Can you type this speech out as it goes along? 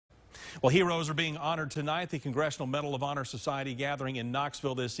Well, heroes are being honored tonight. The Congressional Medal of Honor Society gathering in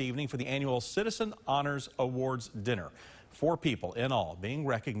Knoxville this evening for the annual Citizen Honors Awards dinner. 4 people in all being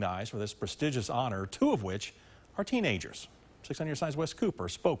recognized for this prestigious honor, 2 of which are teenagers. 6 on your side's Wes Cooper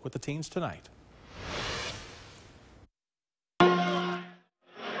spoke with the teens tonight.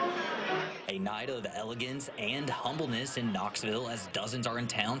 A night of elegance and humbleness in Knoxville as dozens are in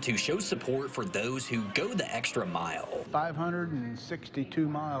town to show support for those who go the extra mile. 562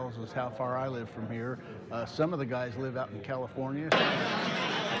 miles is how far I live from here. Some of the guys live out in California.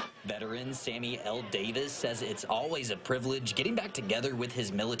 Veteran Sammy L. Davis says it's always a privilege getting back together with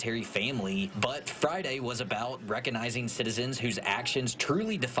his military family, but Friday was about recognizing citizens whose actions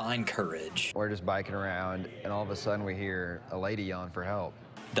truly define courage. We're just biking around, and all of a sudden we hear a lady yelling for help.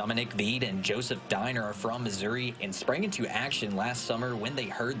 Dominic Veed and Joseph Diner are from Missouri and sprang into action last summer when they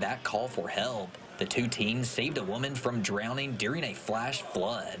heard that call for help. The 2 teens saved a woman from drowning during a flash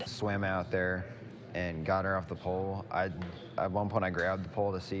flood. Swam out there and got her off the pole. At one point I grabbed the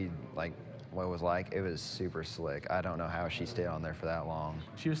pole to see what it was like. It was super slick. I don't know how she stayed on there for that long.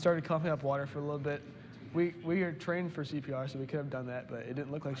 She started coughing up water for a little bit. We are trained for CPR, so we could have done that, but it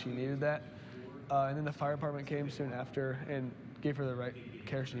didn't look like she needed that. And then the fire department came soon after and gave her the right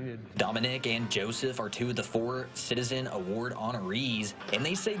care she needed. Dominic and Joseph are 2 of the 4 Citizen Award honorees, and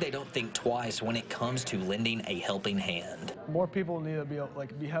they say they don't think twice when it comes to lending a helping hand. More people need to be able,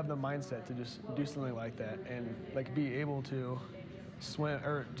 have the mindset to just do something like that and be able to swim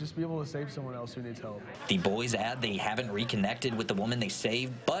or just be able to save someone else who needs help. The boys add they haven't reconnected with the woman they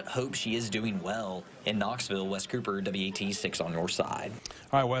saved, but hope she is doing well. In Knoxville, Wes Cooper, WAT 6 on your side.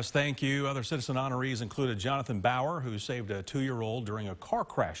 All right, Wes, thank you. Other citizen honorees included Jonathan Bauer, who saved a 2-year-old during a car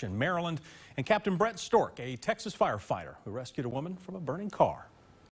crash in Maryland, and Captain Brett Stork, a Texas firefighter who rescued a woman from a burning car.